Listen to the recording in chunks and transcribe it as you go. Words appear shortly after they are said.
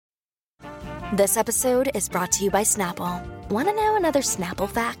This episode is brought to you by Snapple. Want to know another Snapple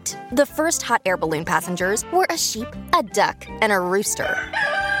fact? The first hot air balloon passengers were a sheep, a duck, and a rooster.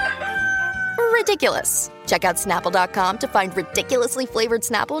 Ridiculous. Check out Snapple.com to find ridiculously flavored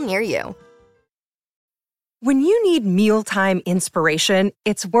Snapple near you. When you need mealtime inspiration,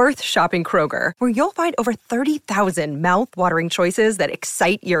 it's worth shopping Kroger, where you'll find over 30,000 mouth-watering choices that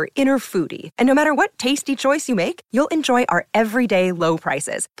excite your inner foodie. And no matter what tasty choice you make, you'll enjoy our everyday low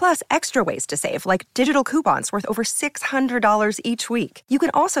prices, plus extra ways to save, like digital coupons worth over $600 each week. You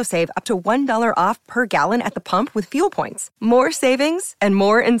can also save up to $1 off per gallon at the pump with fuel points. More savings and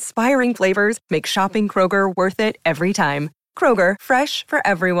more inspiring flavors make shopping Kroger worth it every time. Kroger, fresh for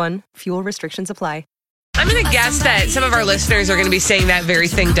everyone. Fuel restrictions apply. I'm going to guess that some of our listeners are going to be saying that very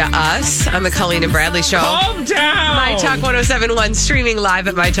thing to us on the Colleen and Bradley Show. Calm down! My Talk 1071, streaming live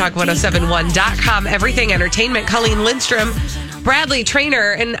at mytalk1071.com. Everything Entertainment. Colleen Lindstrom, Bradley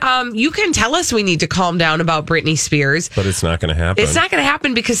Trainer. And you can tell us we need to calm down about Britney Spears. But it's not going to happen. It's not going to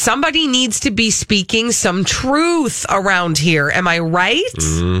happen because somebody needs to be speaking some truth around here. Am I right?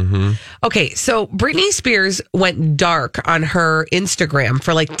 Mm-hmm. Okay, so Britney Spears went dark on her Instagram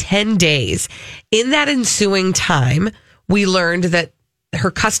for like 10 days. In that ensuing time, we learned that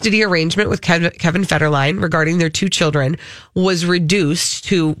her custody arrangement with Kevin Federline regarding their two children was reduced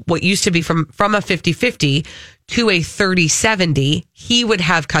to what used to be from a 50-50 to a 30-70. He would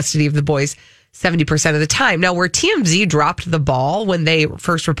have custody of the boys 70% of the time. Now, where TMZ dropped the ball when they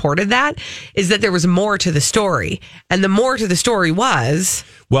first reported that is that there was more to the story. And the more to the story was...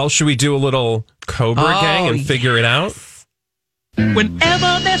 Well, should we do a little Cobra Gang and figure it out?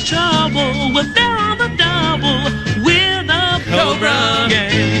 Whenever there's trouble, we're there on the double with a Cobra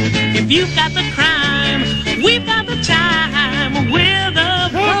Gang. If you've got the crime, we've got the time with a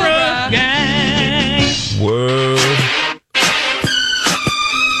Cobra Gang. Whoa.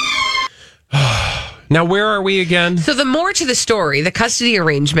 Now, where are we again? So the more to the story, the custody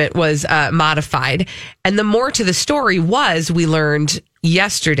arrangement was modified. And the more to the story was, we learned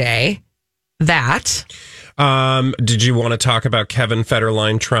yesterday that... did you want to talk about Kevin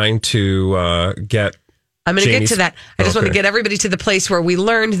Federline trying to get... I'm going to get to that. I just want to get everybody to the place where we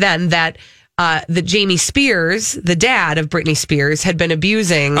learned then that Jamie Spears, the dad of Britney Spears, had been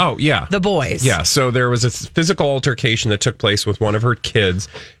abusing the boys. Yeah, so there was a physical altercation that took place with one of her kids.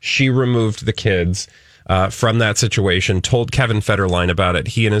 She removed the kids from that situation, told Kevin Federline about it.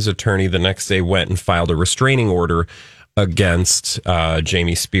 He and his attorney the next day went and filed a restraining order against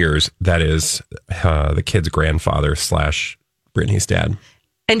Jamie Spears, that is the kid's grandfather / Britney's dad.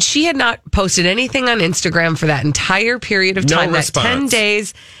 And she had not posted anything on Instagram for that entire period of time, that 10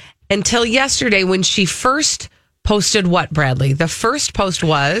 days, until yesterday when she first posted what, Bradley? The first post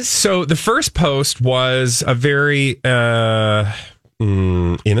was... So the first post was a very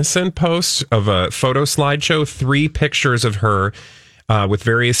innocent post of a photo slideshow, 3 pictures of her with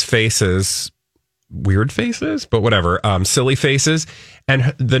various faces, weird faces, but whatever, silly faces.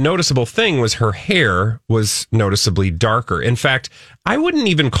 And the noticeable thing was her hair was noticeably darker. In fact, I wouldn't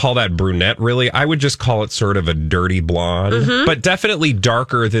even call that brunette, really. I would just call it sort of a dirty blonde, but definitely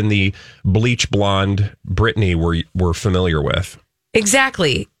darker than the bleach blonde Britney we're familiar with.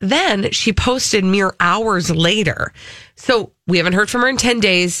 Exactly. Then she posted mere hours later. So we haven't heard from her in 10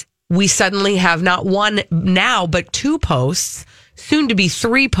 days. We suddenly have not one now, but 2 posts, soon to be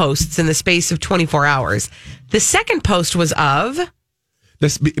 3 posts in the space of 24 hours. The second post was of...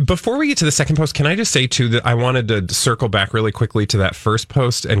 Before we get to the second post, can I just say, too, that I wanted to circle back really quickly to that first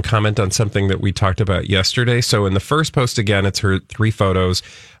post and comment on something that we talked about yesterday. So in the first post, again, it's her 3 photos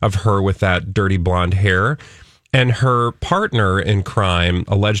of her with that dirty blonde hair. And her partner in crime,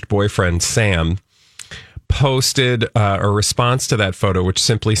 alleged boyfriend, Sam, posted a response to that photo, which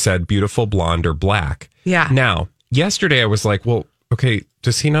simply said, beautiful blonde or black. Yeah. Now, yesterday I was like, well, okay,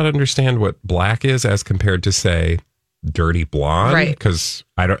 does he not understand what black is as compared to, say, dirty blonde? Right. Because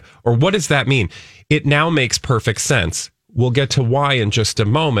I don't, or what does that mean? It now makes perfect sense. We'll get to why in just a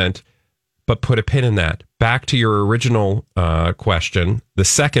moment, but put a pin in that. Back to your original question, the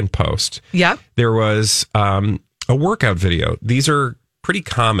second post. Yep. There was a workout video. These are pretty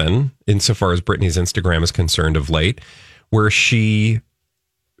common insofar as Britney's Instagram is concerned of late, where she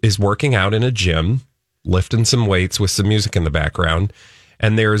is working out in a gym, lifting some weights with some music in the background.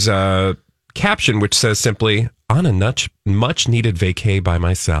 And there's a caption which says simply, on a much needed vacay by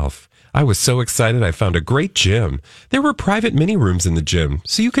myself. I was so excited I found a great gym. There were private mini rooms in the gym,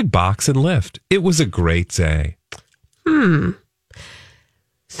 so you could box and lift. It was a great day.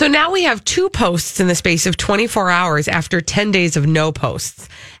 So now we have 2 posts in the space of 24 hours after 10 days of no posts.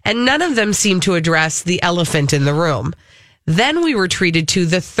 And none of them seem to address the elephant in the room. Then we were treated to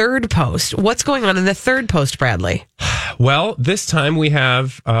the third post. What's going on in the third post, Bradley? Well, this time we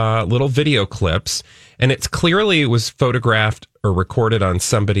have little video clips, and it was photographed or recorded on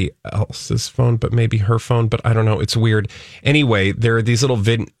somebody else's phone, but maybe her phone, but I don't know. It's weird. Anyway, there are these little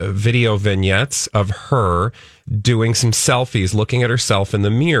video vignettes of her doing some selfies, looking at herself in the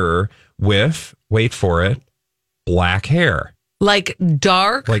mirror with, wait for it, black hair. Like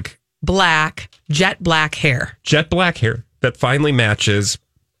dark, black, jet black hair. Jet black hair that finally matches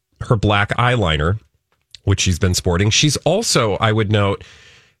her black eyeliner, which she's been sporting. She's also, I would note,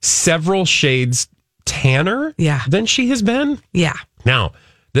 several shades tanner than she has been. Yeah. Now,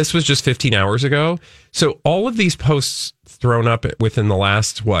 this was just 15 hours ago. So all of these posts thrown up within the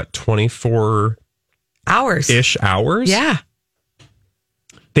last, 24 hours-ish hours? Yeah.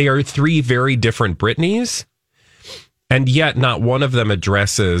 They are three very different Britneys. And yet not one of them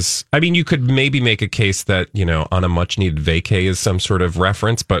addresses, I mean, you could maybe make a case that, on a much needed vacay is some sort of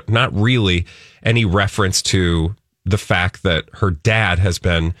reference, but not really any reference to the fact that her dad has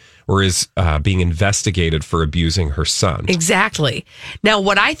been or is being investigated for abusing her son. Exactly. Now,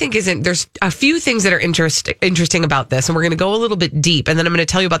 what I think there's a few things that are interesting about this, and we're going to go a little bit deep, and then I'm going to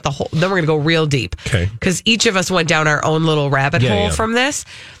tell you about then we're going to go real deep. Okay. Because each of us went down our own little rabbit hole from this.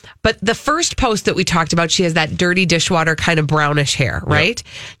 But the first post that we talked about, she has that dirty dishwater kind of brownish hair, right?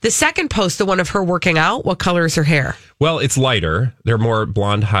 Yep. The second post, the one of her working out, what color is her hair? Well, it's lighter. They're more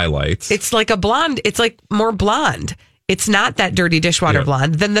blonde highlights. It's like a blonde. It's like more blonde. It's not that dirty dishwater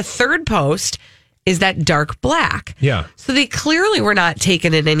blonde. Then the third post is that dark black. Yeah. So they clearly were not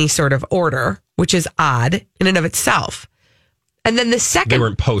taken in any sort of order, which is odd in and of itself. And then the second... They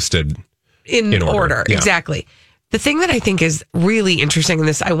weren't posted in order. Yeah. Exactly. The thing that I think is really interesting in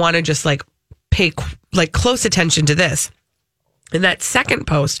this, I want to just pay close attention to this. In that second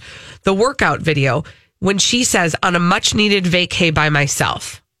post, the workout video, when she says, on a much needed vacay by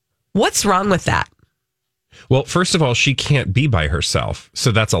myself. What's wrong with that? Well, first of all, she can't be by herself.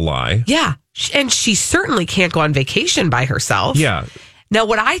 So that's a lie. Yeah. And she certainly can't go on vacation by herself. Yeah. Now,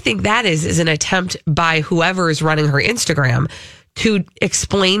 what I think that is an attempt by whoever is running her Instagram to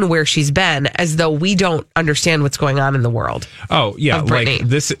explain where she's been, as though we don't understand what's going on in the world. Oh, yeah. Like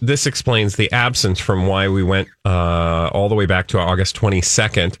this explains the absence from why we went all the way back to August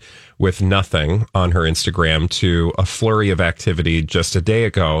 22nd with nothing on her Instagram to a flurry of activity just a day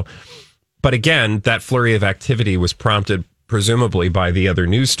ago. But again, that flurry of activity was prompted presumably by the other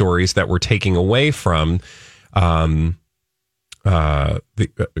news stories that were taking away from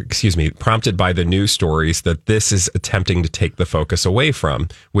prompted by the news stories that this is attempting to take the focus away from,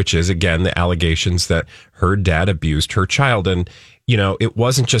 which is, again, the allegations that her dad abused her child. And, it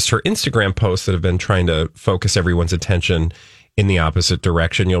wasn't just her Instagram posts that have been trying to focus everyone's attention in the opposite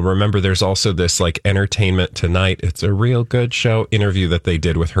direction. You'll remember there's also this Entertainment Tonight, it's a real good show interview that they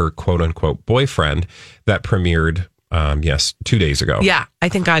did with her quote unquote boyfriend that premiered, 2 days ago. Yeah. I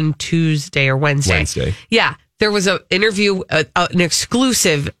think on Tuesday or Wednesday. Yeah. There was an interview, an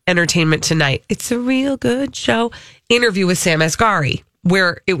exclusive Entertainment Tonight. It's a real good show interview with Sam Asghari,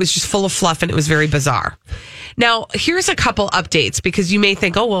 where it was just full of fluff and it was very bizarre. Now, here's a couple updates, because you may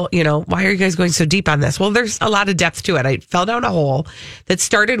think, oh, well, why are you guys going so deep on this? Well, there's a lot of depth to it. I fell down a hole that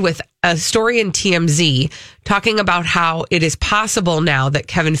started with a story in TMZ talking about how it is possible now that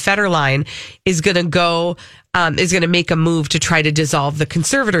Kevin Federline is going to make a move to try to dissolve the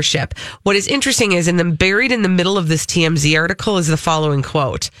conservatorship. What is interesting is buried in the middle of this TMZ article is the following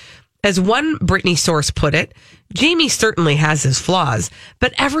quote. As one Britney source put it, Jamie certainly has his flaws,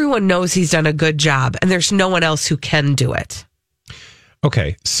 but everyone knows he's done a good job and there's no one else who can do it.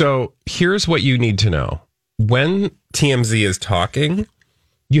 Okay, so here's what you need to know. When TMZ is talking,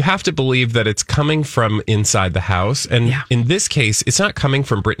 you have to believe that it's coming from inside the house. And in this case, it's not coming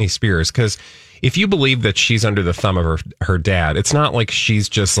from Britney Spears, because if you believe that she's under the thumb of her dad, it's not like she's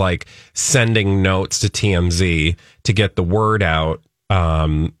just sending notes to TMZ to get the word out.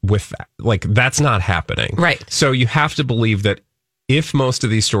 That's not happening. Right. So you have to believe that if most of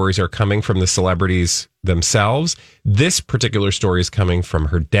these stories are coming from the celebrities themselves, this particular story is coming from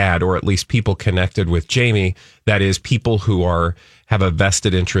her dad, or at least people connected with Jamie. That is, people who have a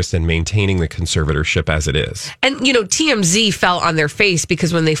vested interest in maintaining the conservatorship as it is. And, TMZ fell on their face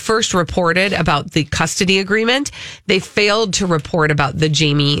because when they first reported about the custody agreement, they failed to report about the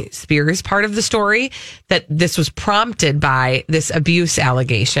Jamie Spears part of the story, that this was prompted by this abuse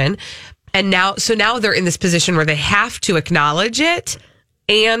allegation. And now they're in this position where they have to acknowledge it,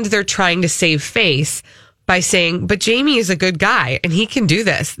 and they're trying to save face by saying, but Jamie is a good guy and he can do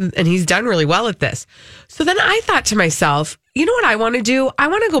this and he's done really well at this. So then I thought to myself, you know what I want to do? I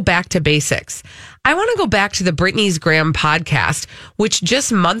want to go back to basics. I want to go back to the Britney's Graham podcast, which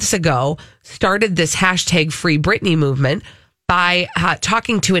just months ago started this hashtag Free Britney movement by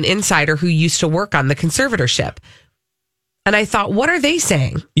talking to an insider who used to work on the conservatorship. And I thought, what are they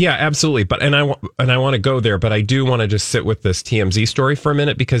saying? Yeah, absolutely. But I want to go there, but I do want to just sit with this TMZ story for a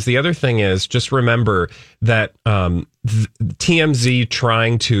minute, because the other thing is, just remember that TMZ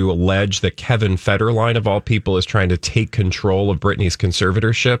trying to allege that Kevin Federline, of all people, is trying to take control of Britney's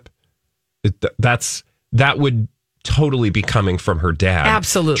conservatorship. That would totally be coming from her dad.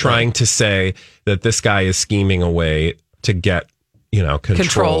 Absolutely. Trying to say that this guy is scheming a way to get,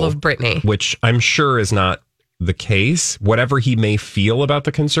 control of Britney, which I'm sure is not the case. Whatever he may feel about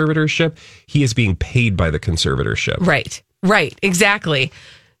the conservatorship, he is being paid by the conservatorship. Right, exactly.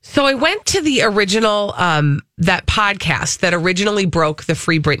 So I went to the original, that podcast that originally broke the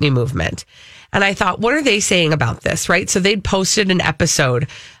Free Britney movement. And I thought, what are they saying about this, right? So they'd posted an episode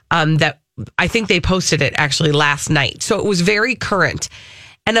that I think they posted it actually last night. So it was very current.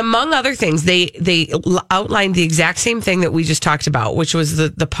 And among other things, they outlined the exact same thing that we just talked about, which was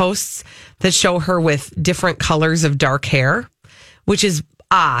the posts that show her with different colors of dark hair, which is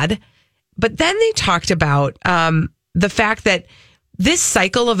odd. But then they talked about the fact that this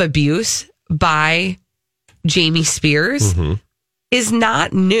cycle of abuse by Jamie Spears is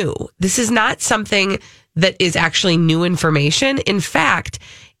not new. This is not something that is actually new information. In fact,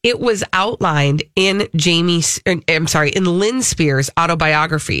 it was outlined in Lynn Spears'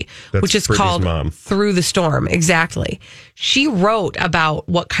 autobiography, which is Britney's called mom. Through the Storm. Exactly. She wrote about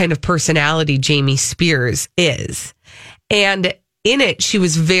what kind of personality Jamie Spears is. And in it, she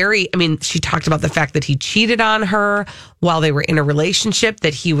was she talked about the fact that he cheated on her while they were in a relationship,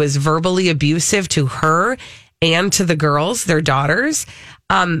 that he was verbally abusive to her and to the girls, their daughters.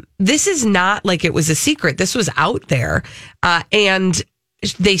 This is not like it was a secret. This was out there. And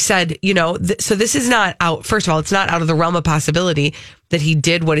they said, so this is not out. First of all, it's not out of the realm of possibility that he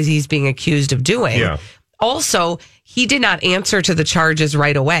did what he's being accused of doing. Yeah. Also, he did not answer to the charges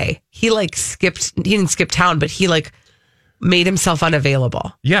right away. He didn't skip town, but he made himself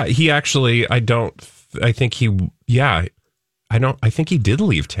unavailable. Yeah, he actually, I think he did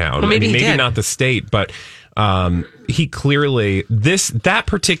leave town. Well, maybe maybe not the state, but he clearly, that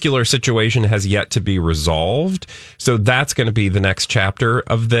particular situation has yet to be resolved. So that's going to be the next chapter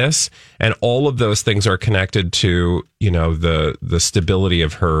of this. And all of those things are connected to, the stability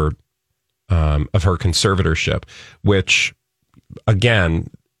of her conservatorship, which again,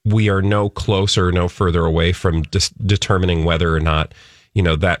 we are no further away from determining whether or not,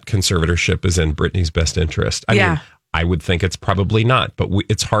 that conservatorship is in Britney's best interest. I mean, I would think it's probably not, but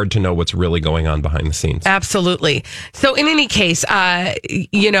it's hard to know what's really going on behind the scenes. Absolutely. So in any case,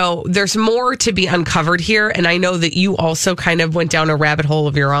 there's more to be uncovered here. And I know that you also kind of went down a rabbit hole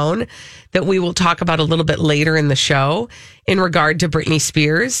of your own that we will talk about a little bit later in the show in regard to Britney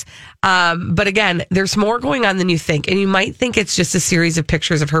Spears. But again, there's more going on than you think. And you might think it's just a series of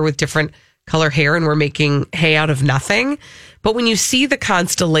pictures of her with different color hair and we're making hay out of nothing. But when you see the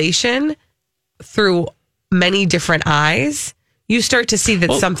constellation through many different eyes, you start to see that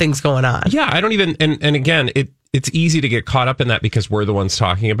something's going on. Yeah, I don't even, and again, it's easy to get caught up in that because we're the ones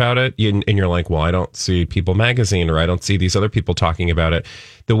talking about it. And you're like, well, I don't see People Magazine or I don't see these other people talking about it.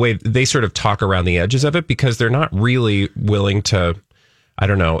 The way they sort of talk around the edges of it because they're not really willing to,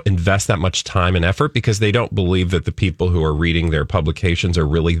 invest that much time and effort because they don't believe that the people who are reading their publications are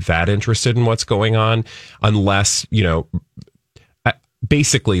really that interested in what's going on unless,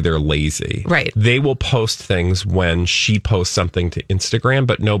 basically they're lazy. Right. They will post things when she posts something to Instagram,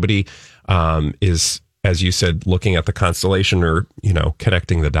 but nobody is, as you said, looking at the constellation or,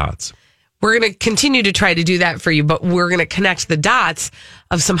 connecting the dots. We're going to continue to try to do that for you, but we're going to connect the dots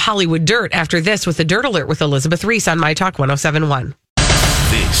of some Hollywood dirt after this with the Dirt Alert with Elizabeth Reese on My Talk 107.1.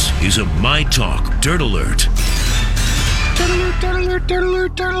 This is a My Talk Dirt Alert. Dirt alert, dirt alert, dirt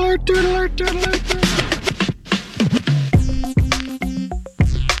alert, dirt alert, dirt alert, dirt alert.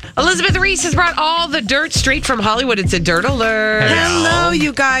 Elizabeth Reese has brought all the dirt straight from Hollywood. It's a Dirt Alert. Hello,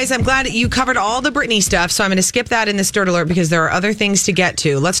 you guys. I'm glad you covered all the Britney stuff, so I'm going to skip that in this Dirt Alert because there are other things to get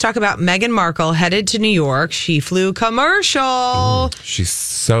to. Let's talk about Meghan Markle headed to New York. She flew commercial. She's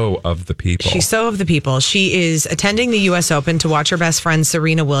so of the people. She is attending the U.S. Open to watch her best friend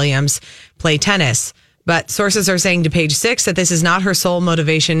Serena Williams play tennis. But sources are saying to Page Six that this is not her sole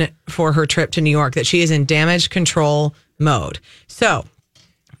motivation for her trip to New York, that she is in damage control mode. So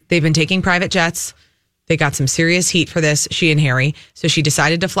they've been taking private jets. They got some serious heat for this, she and Harry. So she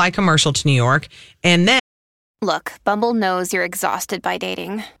decided to fly commercial to New York. And then... Look, Bumble knows you're exhausted by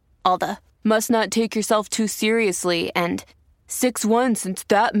dating. All the, must not take yourself too seriously, and 6'1" since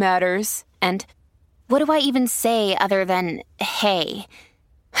that matters. And What do I even say other than, hey?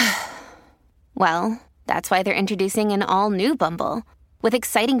 Well, that's why they're introducing an all-new Bumble, with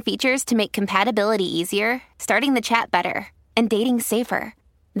exciting features to make compatibility easier, starting the chat better, and dating safer.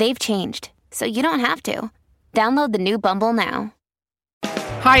 They've changed, so you don't have to. Download the new Bumble now.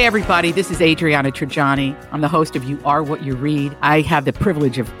 Hi, everybody. This is Adriana Trajani. I'm the host of You Are What You Read. I have the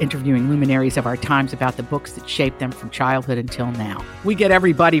privilege of interviewing luminaries of our times about the books that shaped them from childhood until now. We get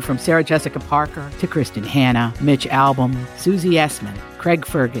everybody from Sarah Jessica Parker to Kristen Hanna, Mitch Albom, Susie Essman, Craig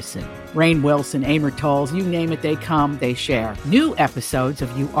Ferguson, Rainn Wilson, Amor Tolls, you name it, they come, they share. New episodes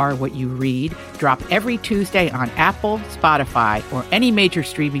of You Are What You Read drop every Tuesday on Apple, Spotify, or any major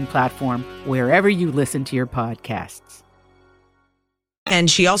streaming platform wherever you listen to your podcasts. And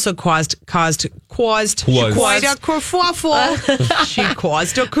she also caused quite a kerfuffle. She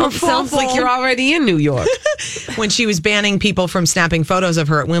caused a kerfuffle. Sounds like you're already in New York. When she was banning people from snapping photos of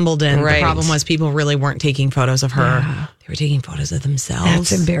her at Wimbledon, Right. the problem was people really weren't taking photos of her. Yeah. They were taking photos of themselves.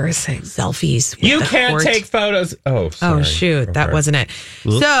 That's embarrassing. Selfies. with You the can't court. take photos. Oh, sorry. Oh, shoot. That Okay. wasn't it.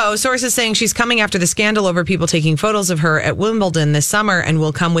 So, sources saying she's coming after the scandal over people taking photos of her at Wimbledon this summer and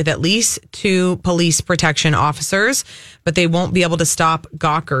will come with at least 2 police protection officers, but they won't be able to stop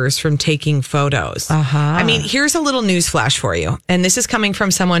gawkers from taking photos. I mean, here's a little news flash for you. And this is coming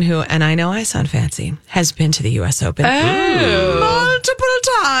from someone who, and I know I sound fancy, has been to the U.S. Open multiple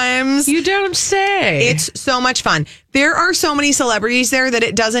times. You don't say. It's so much fun. There are so many celebrities there that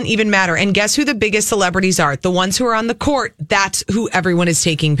it doesn't even matter. And guess who the biggest celebrities are? The ones who are on the court. That's who everyone is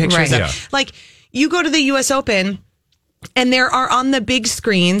taking pictures Right. of. Yeah. Like, you go to the U.S. Open, and there are on the big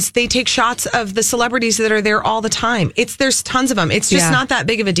screens, they take shots of the celebrities that are there all the time. There's tons of them. It's just Yeah. not that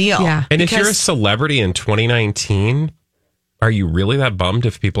big of a deal. Yeah. And if you're a Because- celebrity in 2019, are you really that bummed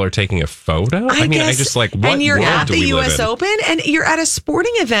if people are taking a photo? I guess, just like, what and you're world at do the we live U.S. in? Open, and you're at a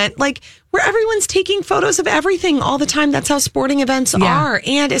sporting event, like where everyone's taking photos of everything all the time. That's how sporting events are,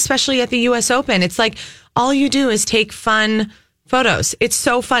 and especially at the U.S. Open, it's like all you do is take fun photos. It's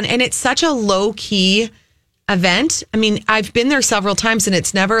so fun, and it's such a low key event. I mean, I've been there several times, and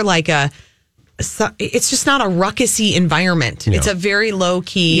it's never like it's just not a ruckusy environment. No. It's a very low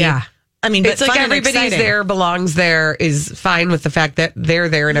key. Yeah. I mean, but It's like fun and everybody's exciting. there, belongs there, is fine with the fact that they're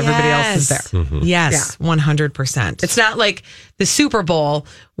there and everybody else is there. Yes, 100%. It's not like the Super Bowl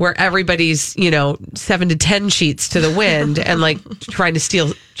where everybody's, 7 to 10 sheets to the wind and like trying to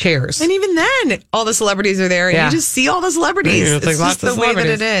steal chairs. And even then, all the celebrities are there, and Yeah. you just see all the celebrities. Yeah, it's it's like just lots the of way that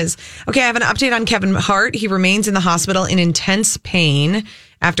it celebrities. is. Okay, I have an update on Kevin Hart. He remains in the hospital in intense pain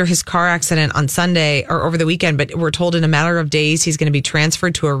after his car accident on Sunday or over the weekend, but we're told in a matter of days he's going to be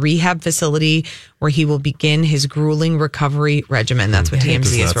transferred to a rehab facility where he will begin his grueling recovery regimen. That's what TMZ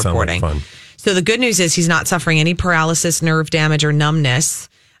Does is not sound like reporting. fun. So the good news is he's not suffering any paralysis, nerve damage, or numbness.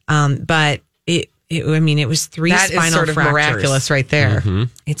 But it was 3 That spinal is sort of fractures. miraculous right there.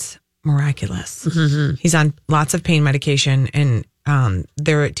 It's miraculous. He's on lots of pain medication, and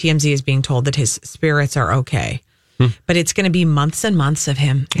TMZ is being told that his spirits are okay. But it's going to be months and months of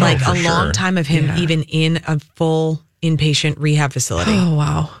him, like for a long sure. time of him, even in a full inpatient rehab facility. Oh,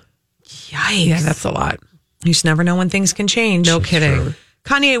 wow. Yikes. Yeah, that's a lot. You just never know when things can change. No kidding.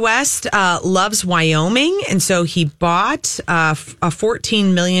 Kanye West loves Wyoming, and so he bought a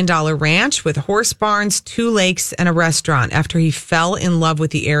 $14 million ranch with horse barns, 2 lakes, and a restaurant after he fell in love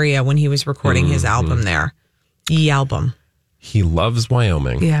with the area when he was recording his album there. Album. He loves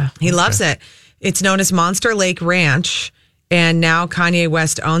Wyoming. Yeah. He loves it. It's known as Monster Lake Ranch, and now Kanye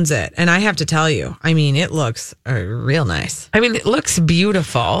West owns it. And I have to tell you, I mean, it looks real nice. I mean, it looks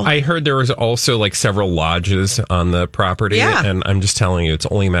beautiful. I heard there was also like several lodges on the property. Yeah. And I'm just telling you, it's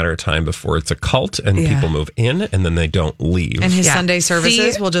only a matter of time before it's a cult and Yeah. people move in and then they don't leave. And his Yeah. Sunday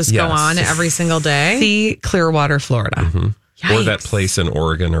services will just go Yes. on every single day. See Clearwater, Florida. Or that Yikes. place in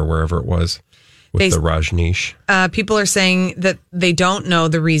Oregon or wherever it was with the Rajneesh. People are saying that they don't know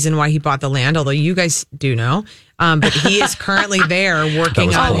the reason why he bought the land, although you guys do know. But he is currently there working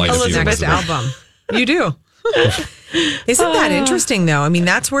was on polite of you, his next Elizabeth. album. You do. Isn't that interesting, though? I mean,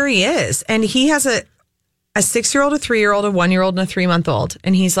 that's where he is. And he has a 6-year-old, a 3-year-old, a 1-year-old, and a 3-month-old.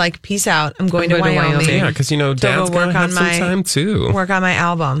 And he's like, peace out. I'm going to going to Wyoming. Wyoming. Yeah, because, go Dad's going work to have on some my- time too. Work on my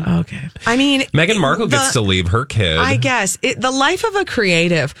album. Okay. I mean, Meghan Markle gets to leave her kid. I guess the life of a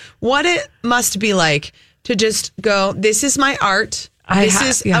creative, what it must be like to just go, this is my art. This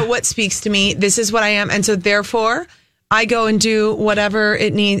is what speaks to me. This is what I am. And so therefore I go and do whatever I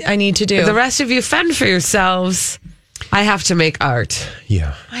need to do. The rest of you fend for yourselves. I have to make art.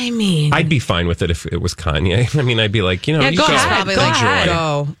 Yeah. I mean, I'd be fine with it if it was Kanye. I mean, I'd be like, you know, Yeah, you go go. ahead. Probably like, Enjoy.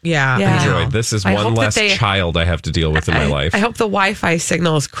 Go. Yeah. Yeah. Enjoy. This is I one hope that less they- child I have to deal with in my life. I hope the Wi-Fi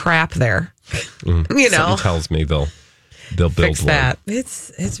signal is crap there. You know, Something tells me they'll build fix one. that.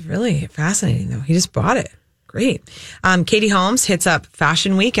 It's really fascinating though. He just bought it. Great. Katie Holmes hits up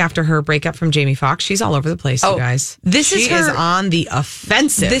Fashion Week after her breakup from Jamie Foxx. She's all over the place, you guys. This is she is her- on the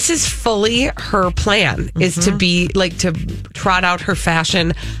offensive. This is fully her plan, is to be like to trot out her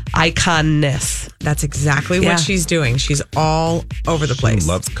fashion iconness. That's exactly Yeah. what she's doing. She's all over the place.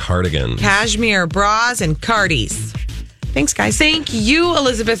 Loves cardigans. Cashmere bras and cardies. Thanks, guys. Thank you,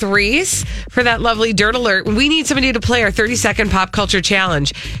 Elizabeth Reese, for that lovely dirt alert. We need somebody to play our 30-second pop culture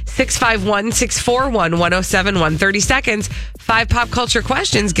challenge. 651-641-1071. 30 seconds, 5 pop culture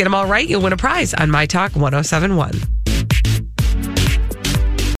questions. Get them all right. You'll win a prize on My Talk 1071.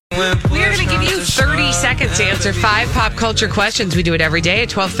 We are going to give you 30 seconds to answer 5 pop culture questions. We do it every day at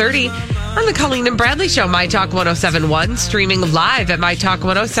 12:30 on the Colleen and Bradley Show, My Talk 1071, streaming live at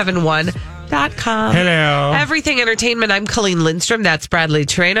MyTalk1071.com. Hello. Everything Entertainment. I'm Colleen Lindstrom. That's Bradley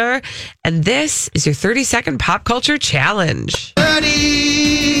Traynor. And this is your 30-second pop culture challenge.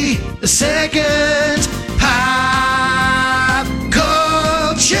 30 seconds pop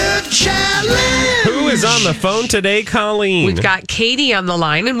culture challenge. Who is on the phone today, Colleen? We've got Katie on the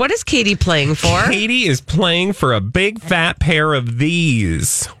line. And what is Katie playing for? Katie is playing for a big fat pair of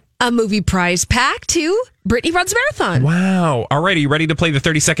these. A movie prize pack to Brittany Runs Marathon. Wow. All right, are you ready to play the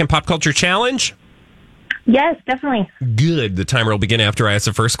 30-second pop culture challenge? Yes, definitely. Good. The timer will begin after I ask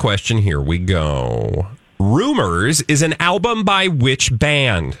the first question. Here we go. Rumors is an album by which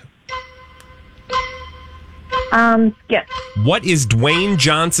band? Yes. What is Dwayne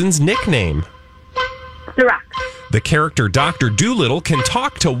Johnson's nickname? The Rock. The character Dr. Dolittle can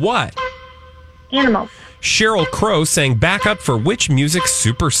talk to what? Animals. Sheryl Crow sang backup for which music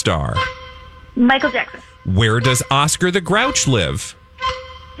superstar? Michael Jackson. Where does Oscar the Grouch live?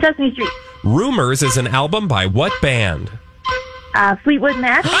 Sesame Street. Rumors is an album by what band? Fleetwood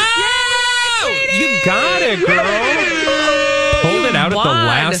Mac. Oh, you got it, girl. Pulled it out at the won.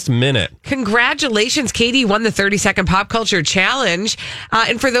 last minute. Congratulations, Katie won the 30-second pop culture challenge.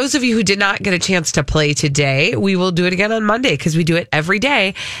 And for those of you who did not get a chance to play today, we will do it again on Monday because we do it every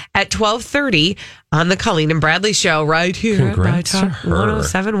day at 12:30 on the Colleen and Bradley Show right here Congrats at to My Talk her.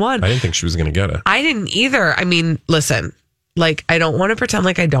 1071. I didn't think she was going to get it. I didn't either. I mean, listen, like, I don't want to pretend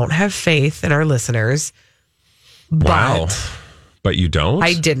like I don't have faith in our listeners. Wow. But But you don't?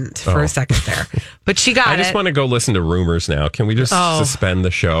 I didn't for a second there. But she got it. I just want to go listen to Rumors now. Can we just suspend the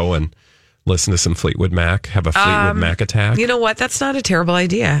show and listen to some Fleetwood Mac? Have a Fleetwood Mac attack? You know what? That's not a terrible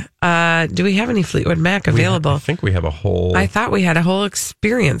idea. Do we have any Fleetwood Mac available? I think we have a whole... I thought we had a whole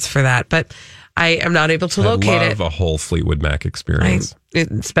experience for that, but I am not able to locate I it. love a whole Fleetwood Mac experience.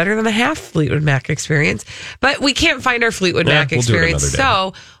 It's better than a half Fleetwood Mac experience, but we can't find our Fleetwood Mac we'll do it experience. another day.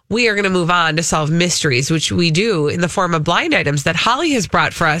 So we are going to move on to solve mysteries, which we do in the form of blind items that Holly has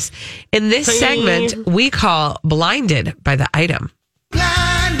brought for us. In this segment, we call Blinded by the Item.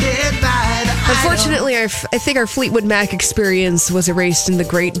 Unfortunately, I think our Fleetwood Mac experience was erased in the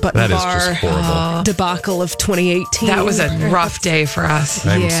Great Button That is Bar just horrible. debacle of 2018. That was a rough day for us.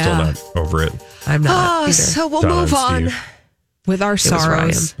 I'm still not over it. I'm not either. So we'll Donna move and on Steve. with our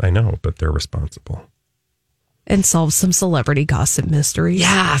sorrows I know, but they're responsible. and solve some celebrity gossip mysteries.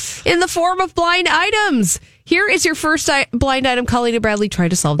 Yes. In the form of blind items. Here is your first blind item. Colleen and Bradley try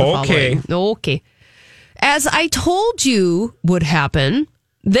to solve the following. Okay. As I told you would happen,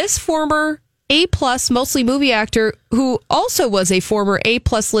 this former A-plus, mostly movie actor, who also was a former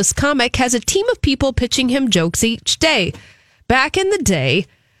A-plus list comic, has a team of people pitching him jokes each day. Back in the day,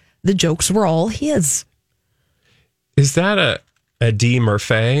 the jokes were all his. Is that a Eddie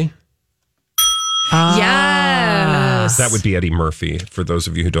Murphy? Yes. That would be Eddie Murphy, for those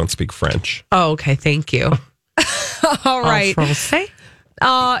of you who don't speak French. Oh, okay. Thank you. All right.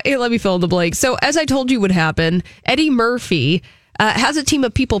 Here, let me fill in the blank. So, as I told you would happen, Eddie Murphy has a team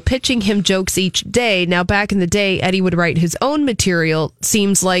of people pitching him jokes each day. Now, back in the day, Eddie would write his own material.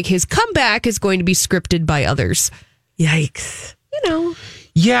 Seems like his comeback is going to be scripted by others. Yikes. You know.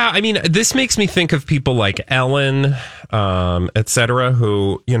 Yeah, I mean, this makes me think of people like Ellen, et cetera,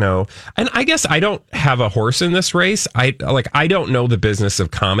 who, you know, and I guess I don't have a horse in this race. I don't know the business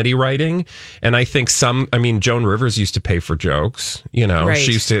of comedy writing. And I think Joan Rivers used to pay for jokes, you know, Right.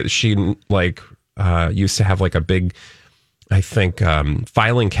 she used to have like a big I think,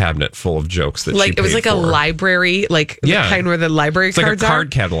 filing cabinet full of jokes that like she it was paid like a for. library, like Yeah. the kind where the library It's like a cards card are.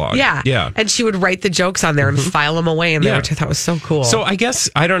 catalog. Yeah, Yeah. And she would write the jokes on there and file them away, and Yeah. which I thought was so cool. So I guess,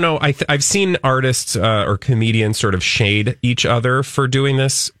 I don't know, I've seen artists or comedians sort of shade each other for doing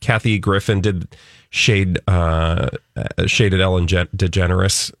this. Kathy Griffin did shaded Ellen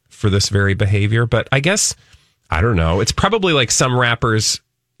DeGeneres for this very behavior, but I guess, I don't know, it's probably like some rappers,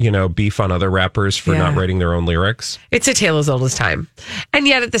 beef on other rappers for not writing their own lyrics. It's a tale as old as time. And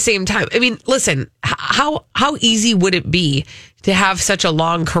yet at the same time, I mean, listen, how easy would it be to have such a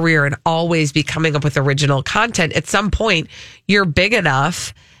long career and always be coming up with original content? At some point, you're big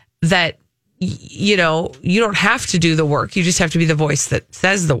enough that, you don't have to do the work. You just have to be the voice that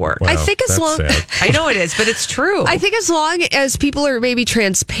says the work. Wow, I think as long I know it is, but it's true. I think as long as people are maybe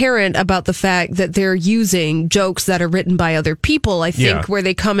transparent about the fact that they're using jokes that are written by other people, I think where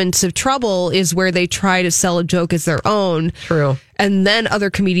they come into trouble is where they try to sell a joke as their own. True. And then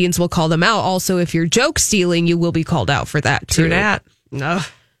other comedians will call them out. Also, if you're joke stealing, you will be called out for that too. True that. No.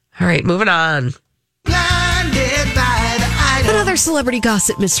 All right, moving on. Another celebrity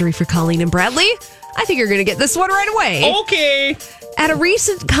gossip mystery for Colleen and Bradley. I think you're going to get this one right away. Okay. At a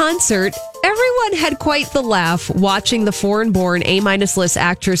recent concert, everyone had quite the laugh watching the foreign-born A-list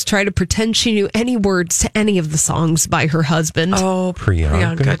actress try to pretend she knew any words to any of the songs by her husband. Oh,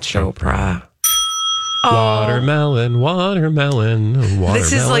 Priyanka Chopra. Watermelon.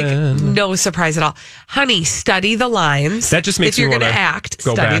 This is like no surprise at all. Honey, study the lines. That just makes if you're me going to wanna act,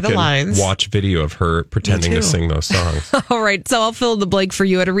 go study back the and lines. watch video of her pretending to sing those songs. All right, so I'll fill in the blank for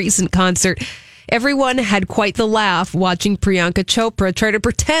you. At a recent concert, everyone had quite the laugh watching Priyanka Chopra try to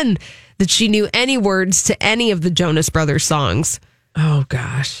pretend that she knew any words to any of the Jonas Brothers songs. Oh,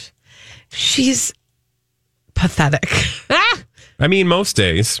 gosh. She's pathetic. I mean, most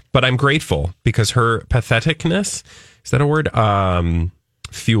days, but I'm grateful because her patheticness, is that a word?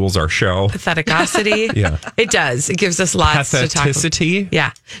 Fuels our show. Patheticosity. Yeah. It does. It gives us lots to talk about. Patheticity.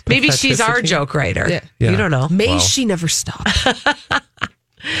 Yeah. Maybe she's our Patheticity? joke writer. Yeah. You don't know. May Wow. she never stop.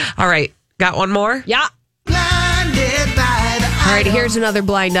 All right. Got one more? Yeah. All right, here's another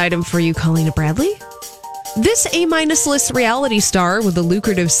blind item for you, Colleen and Bradley. This A-list reality star with a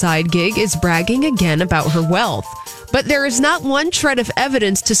lucrative side gig is bragging again about her wealth. But there is not one shred of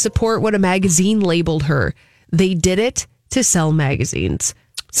evidence to support what a magazine labeled her. They did it to sell magazines.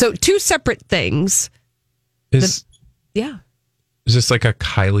 So two separate things. Is this like a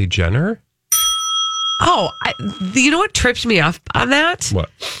Kylie Jenner? Oh, you know what tripped me up on that? What?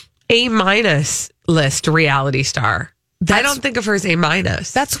 A- list reality star. I don't think of her as A-.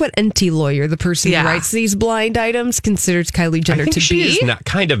 That's what NT Lawyer, the person who writes these blind items, considers Kylie Jenner I think to she be. is not,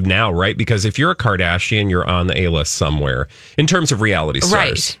 kind of now, right? Because if you're a Kardashian, you're on the A-list somewhere in terms of reality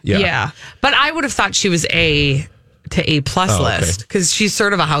stars. Right. Yeah. But I would have thought she was A to A+ Oh, okay. list because she's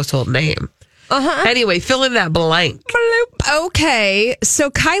sort of a household name. Uh-huh. Anyway, fill in that blank. Okay,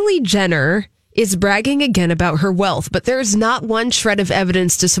 so Kylie Jenner is bragging again about her wealth, but there's not one shred of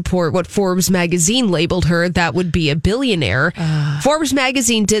evidence to support what Forbes magazine labeled her. That would be a billionaire. Forbes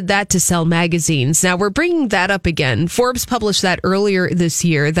magazine did that to sell magazines. Now we're bringing that up again. Forbes published that earlier this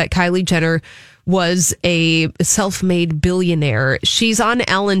year that Kylie Jenner was a self-made billionaire. She's on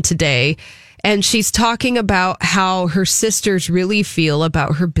Ellen today, and she's talking about how her sisters really feel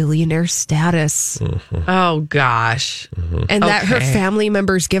about her billionaire status. Oh, gosh. And that her Okay. family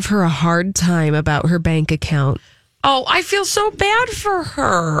members give her a hard time about her bank account. Oh, I feel so bad for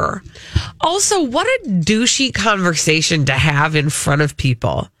her. Also, what a douchey conversation to have in front of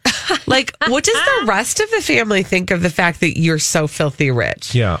people. Like, what does the rest of the family think of the fact that you're so filthy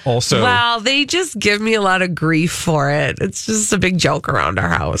rich? Yeah. Also, Well, they just give me a lot of grief for it. It's just a big joke around our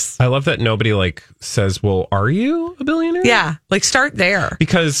house. I love that nobody says, well, are you a billionaire? Yeah, start there.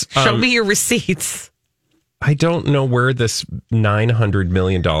 Because Show me your receipts. I don't know where this $900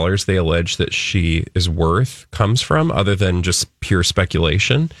 million they allege that she is worth comes from, other than just pure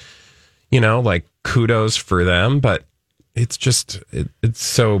speculation. Kudos for them, but it's just, it's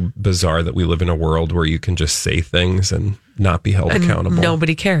so bizarre that we live in a world where you can just say things and not be held accountable.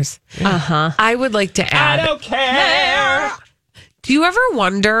 Nobody cares. I would like to add. I don't care. Do you ever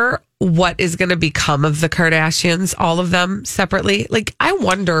wonder what is going to become of the Kardashians, all of them separately? I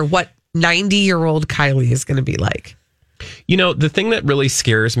wonder what 90-year-old Kylie is going to be like. The thing that really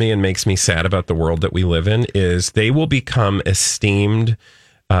scares me and makes me sad about the world that we live in is they will become esteemed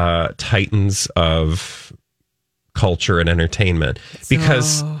titans of culture and entertainment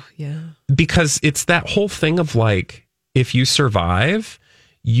because it's that whole thing of if you survive,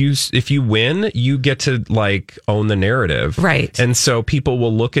 if you win, you get to own the narrative, right? And so people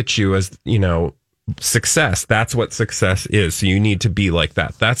will look at you as success. That's what success is. So you need to be like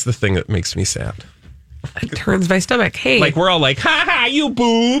that. That's the thing that makes me sad. It turns my stomach. Hey. Like, we're all like, ha ha, you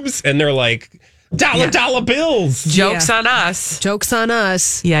boobs. And they're like, dollar bills. Jokes on us. Jokes on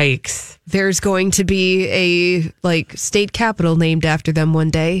us. Yikes. There's going to be a state capitol named after them one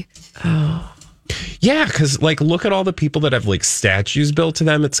day. Oh. Yeah, because look at all the people that have statues built to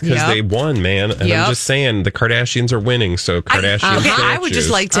them. It's because they won, man. And I'm just saying the Kardashians are winning. So Kardashian statues. I would just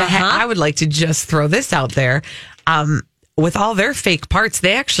like to. I would like to just throw this out there. With all their fake parts,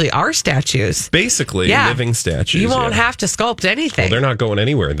 they actually are statues. Basically, living statues. You won't have to sculpt anything. Well, they're not going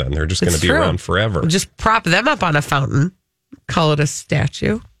anywhere then. They're just going to be around forever. Just prop them up on a fountain. Call it a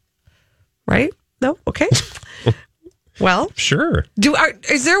statue. Right? No? Okay. Well, sure.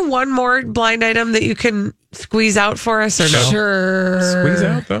 Is there one more blind item that you can squeeze out for us or no? Sure. Squeeze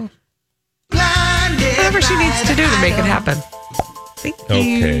out, though. Whatever she needs to do to make it happen. Thank you.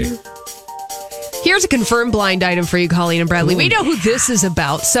 Okay. Here's a confirmed blind item for you, Colleen and Bradley. Ooh. We know who this is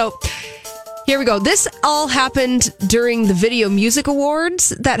about. So here we go. This all happened during the Video Music Awards.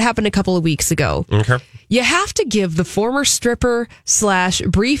 That happened a couple of weeks ago. Okay. You have to give the former stripper /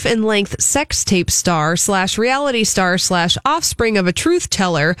 brief and length sex tape star / reality star / offspring of a truth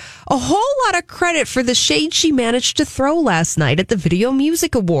teller a whole lot of credit for the shade she managed to throw last night at the Video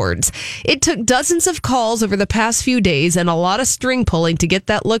Music Awards. It took dozens of calls over the past few days and a lot of string pulling to get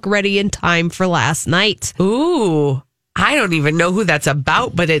that look ready in time for last night. Ooh, I don't even know who that's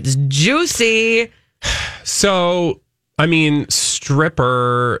about, but it's juicy. So, I mean,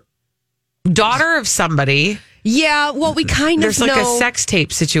 stripper... Daughter of somebody. Yeah, well, we kind of know. There's a sex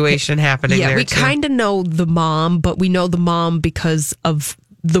tape situation happening there, we kind of know the mom, but we know the mom because of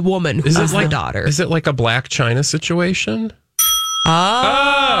the woman who's the daughter. Is it like a Black China situation?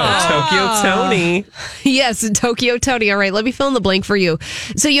 Oh, Tokyo Tony. Yes, Tokyo Tony. All right, let me fill in the blank for you.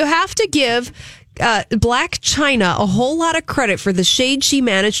 So you have to give Black China a whole lot of credit for the shade she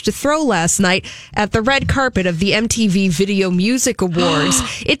managed to throw last night at the red carpet of the MTV Video Music Awards.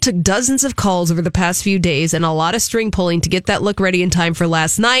 It took dozens of calls over the past few days and a lot of string pulling to get that look ready in time for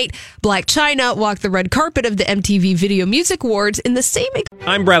last night. Black China walked the red carpet of the MTV Video Music Awards in the same...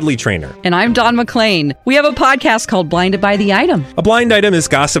 I'm Bradley Trainer. And I'm Don McClain. We have a podcast called Blinded by the Item. A blind item is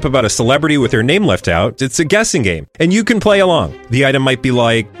gossip about a celebrity with their name left out. It's a guessing game, and you can play along. The item might be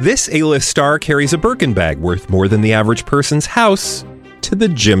like, this A-list star carries a Birkin bag worth more than the average person's house to the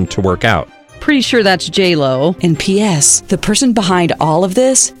gym to work out. Pretty sure that's J-Lo. And P.S. the person behind all of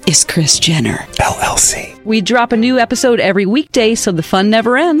this is Kris Jenner, LLC. We drop a new episode every weekday so the fun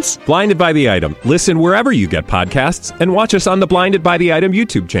never ends. Blinded by the Item. Listen wherever you get podcasts and watch us on the Blinded by the Item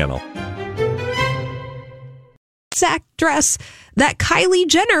YouTube channel. Exact dress that Kylie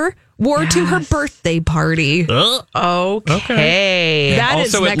Jenner wore to her birthday party. Okay. That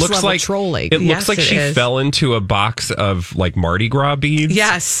also, is next looks level like trolling. It looks like she fell into a box of Mardi Gras beads.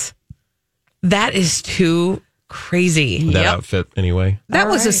 Yes. That is too crazy. That outfit, anyway. That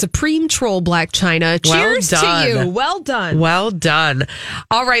was a supreme troll, Black China. Cheers to you. Well done. Well done.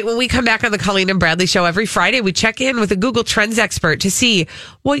 All right. When we come back on the Colleen and Bradley Show every Friday, we check in with a Google Trends expert to see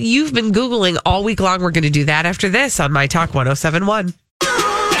what you've been Googling all week long. We're going to do that after this on My Talk 107.1.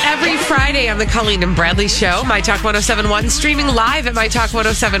 Every Friday on the Colleen and Bradley Show, My Talk 107.1, streaming live at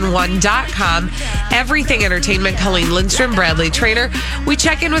MyTalk1071.com. Everything Entertainment, Colleen Lindstrom, Bradley Trainer. We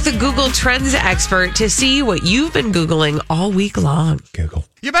check in with a Google Trends expert to see what you've been Googling all week long. Google.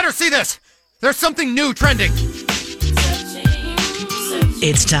 You better see this. There's something new trending.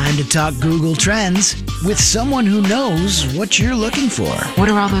 It's time to talk Google Trends with someone who knows what you're looking for. What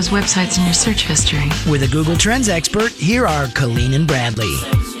are all those websites in your search history? With a Google Trends expert, here are Colleen and Bradley.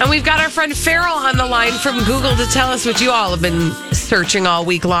 And we've got our friend Farrell on the line from Google to tell us what you all have been searching all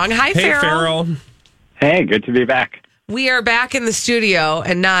week long. Hi, Hey, Farrell. Farrell. Hey, good to be back. We are back in the studio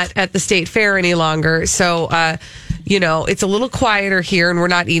and not at the State Fair any longer. So, it's a little quieter here and we're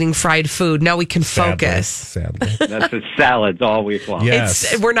not eating fried food. Now we can focus. Sadly. That's the salads all week long.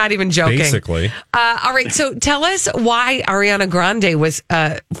 Yes. We're not even joking. Basically. All right. So tell us why Ariana Grande was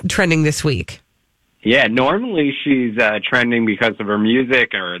trending this week. Yeah, normally she's trending because of her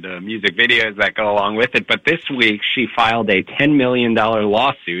music or the music videos that go along with it. But this week she filed a $10 million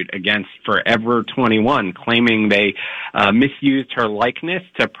lawsuit against Forever 21, claiming they misused her likeness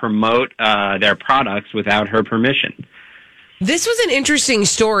to promote their products without her permission. This was an interesting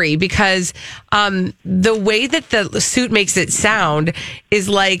story because the way that the suit makes it sound is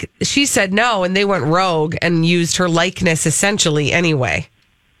like she said no and they went rogue and used her likeness essentially anyway.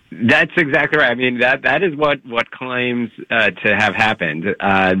 That's exactly right. I mean, that is what claims to have happened.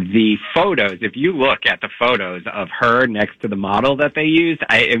 The photos, if you look at the photos of her next to the model that they used,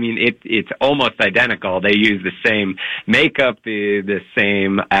 I mean, it's almost identical. They use the same makeup, the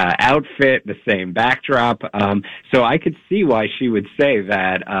same outfit, the same backdrop. So I could see why she would say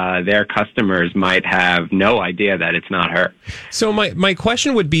that their customers might have no idea that it's not her. So my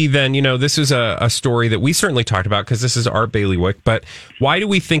question would be then, this is a story that we certainly talked about because this is our bailiwick, but why do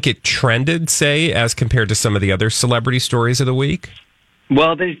we think it trended, say, as compared to some of the other celebrity stories of the week?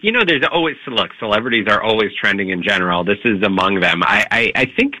 Well, there's always, look, celebrities are always trending in general. This is among them.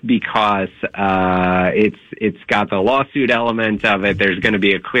 I think because it's got the lawsuit element of it, there's going to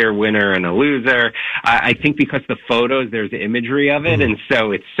be a clear winner and a loser. I think because the photos, there's imagery of it, and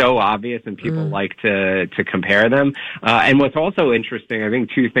so it's so obvious, and people like to compare them. And what's also interesting, I think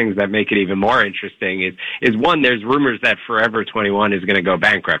two things that make it even more interesting is one, there's rumors that Forever 21 is going to go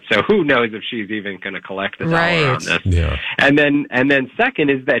bankrupt. So who knows if she's even going to collect a dollar on this. Yeah. And then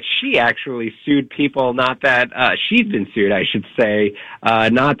second is that she actually sued people, not that she's been sued, I should say,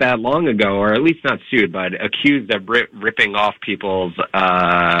 not that long ago, or at least not sued, but accused of ripping off people's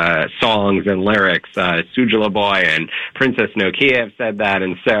songs and lyrics. Soulja Boy and Princess Nokia have said that,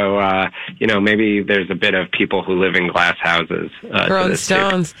 and so maybe there's a bit of people who live in glass houses. Throwing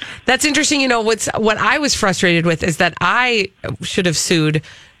stones. That's interesting. What I was frustrated with is that I should have sued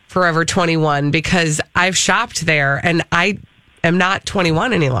Forever 21 because I've shopped there and I am not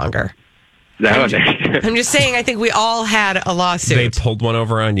 21 any longer. I'm just saying, I think we all had a lawsuit. They pulled one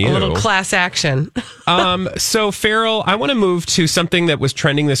over on you. A little class action. So, Farrell, I want to move to something that was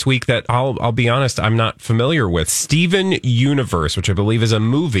trending this week that I'll be honest, I'm not familiar with. Steven Universe, which I believe is a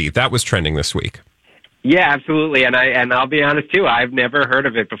movie. That was trending this week. Yeah, absolutely. And I'll be honest too, I've never heard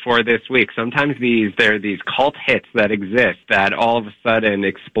of it before this week. Sometimes there are these cult hits that exist that all of a sudden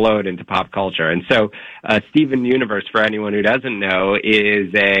explode into pop culture. And so, Steven Universe, for anyone who doesn't know, is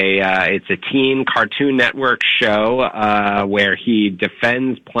it's a teen Cartoon Network show, where he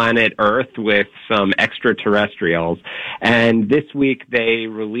defends planet Earth with some extraterrestrials. And this week they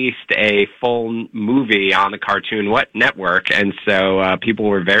released a full movie on the Cartoon Network. And so, people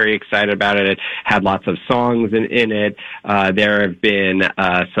were very excited about it. It had lots of songs in it. There have been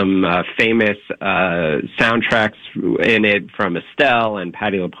some famous soundtracks in it from Estelle and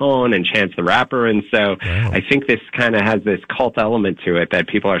Patti LuPone and Chance the Rapper, and so I think this kind of has this cult element to it that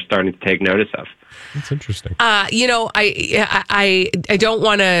people are starting to take notice of. That's interesting. I don't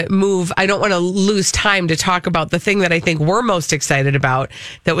want to move. I don't want to lose time to talk about the thing that I think we're most excited about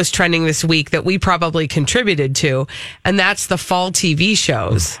that was trending this week that we probably contributed to, and that's the fall TV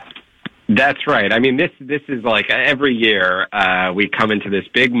shows. That's right. I mean, this is like every year we come into this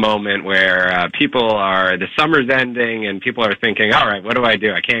big moment where the summer's ending and people are thinking, all right, what do?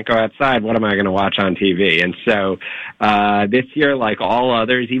 I can't go outside. What am I going to watch on TV? And so this year, like all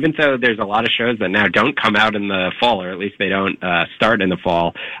others, even though there's a lot of shows that now don't come out in the fall, or at least they don't start in the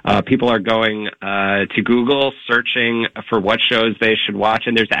fall, people are going to Google, searching for what shows they should watch.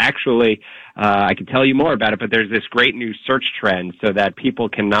 And there's actually... I can tell you more about it, but there's this great new search trend so that people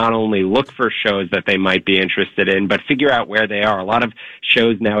can not only look for shows that they might be interested in, but figure out where they are. A lot of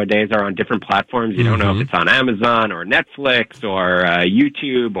shows nowadays are on different platforms. You don't know if it's on Amazon or Netflix or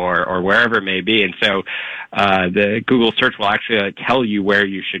YouTube or wherever it may be. And so the Google search will actually tell you where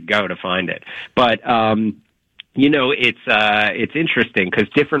you should go to find it. But it's interesting because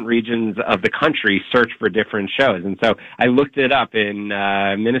different regions of the country search for different shows. And so I looked it up in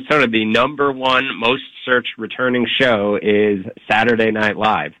Minnesota. The number one most searched returning show is Saturday Night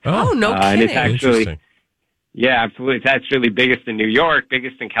Live. Oh, no kidding. And it's actually... Yeah, absolutely. It's actually biggest in New York,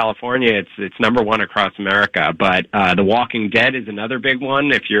 biggest in California. It's number one across America. But The Walking Dead is another big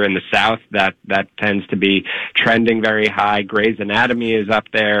one. If you're in the South, that tends to be trending very high. Grey's Anatomy is up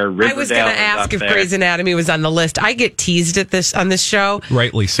there. Riverdale I was going to ask if Grey's Anatomy was on the list. I get teased on this show,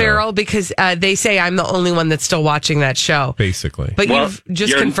 rightly so, Farrell, because they say I'm the only one that's still watching that show. Basically, but you've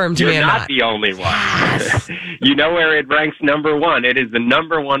just confirmed to me I'm not the only one. You know where it ranks number one? It is the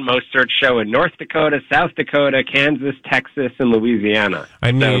number one most searched show in North Dakota, South Dakota, Kansas, Texas, and Louisiana.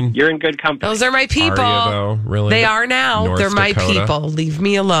 I mean, so you're in good company. Those are my people. Are you, though? Really? They are now. North They're my Dakota? people. Leave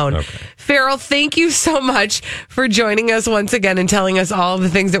me alone. Okay. Farrell, thank you so much for joining us once again and telling us all of the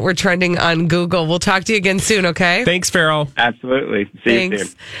things that were trending on Google. We'll talk to you again soon, okay? Thanks, Farrell. Absolutely. See you soon.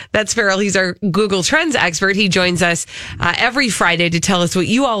 That's Farrell. He's our Google Trends expert. He joins us every Friday to tell us what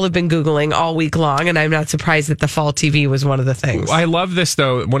you all have been Googling all week long, and I'm not surprised that the fall TV was one of the things. I love this,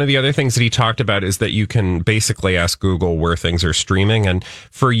 though. One of the other things that he talked about is that you can basically ask Google where things are streaming. And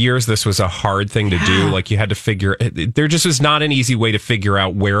for years, this was a hard thing to do. Like you had to figure, there just was not an easy way to figure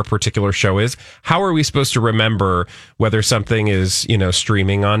out where a particular show is. How are we supposed to remember whether something is,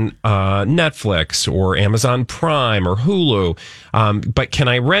 streaming on Netflix or Amazon Prime or Hulu? But can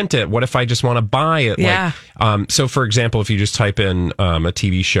I rent it? What if I just want to buy it? Yeah. So for example, if you just type in a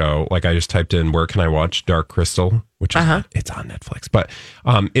TV show, like I just typed in, where can I watch Dark Crystal? Which is it's on Netflix, but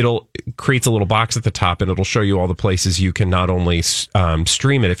it creates a little box at the top, and it'll show you all the places you can not only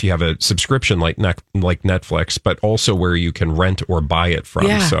stream it if you have a subscription like Netflix, but also where you can rent or buy it from.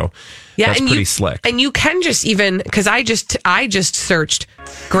 Yeah. So that's pretty slick. And you can just because I just searched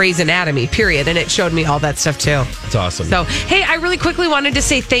Grey's Anatomy, period, and it showed me all that stuff too. It's awesome. So, hey, I really quickly wanted to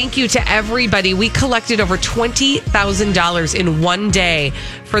say thank you to everybody. We collected over $20,000 in one day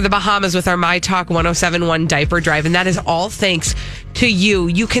for the Bahamas with our My Talk 1071 diaper drive. And that is all thanks to you.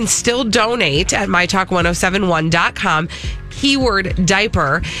 You can still donate at mytalk1071.com. Keyword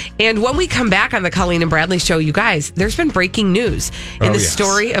diaper. And when we come back on the Colleen and Bradley show, you guys, there's been breaking news in the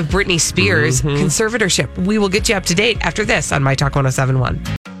story of Britney Spears' conservatorship. We will get you up to date after this on My Talk 1071.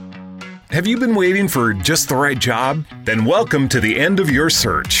 Have you been waiting for just the right job? Then welcome to the end of your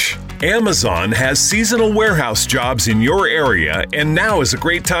search. Amazon has seasonal warehouse jobs in your area, and now is a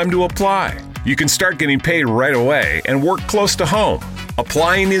great time to apply. You can start getting paid right away and work close to home.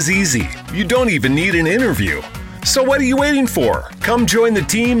 Applying is easy. You don't even need an interview. So what are you waiting for? Come join the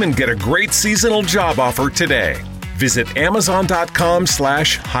team and get a great seasonal job offer today. Visit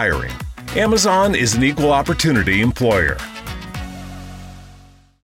Amazon.com/hiring. Amazon is an equal opportunity employer.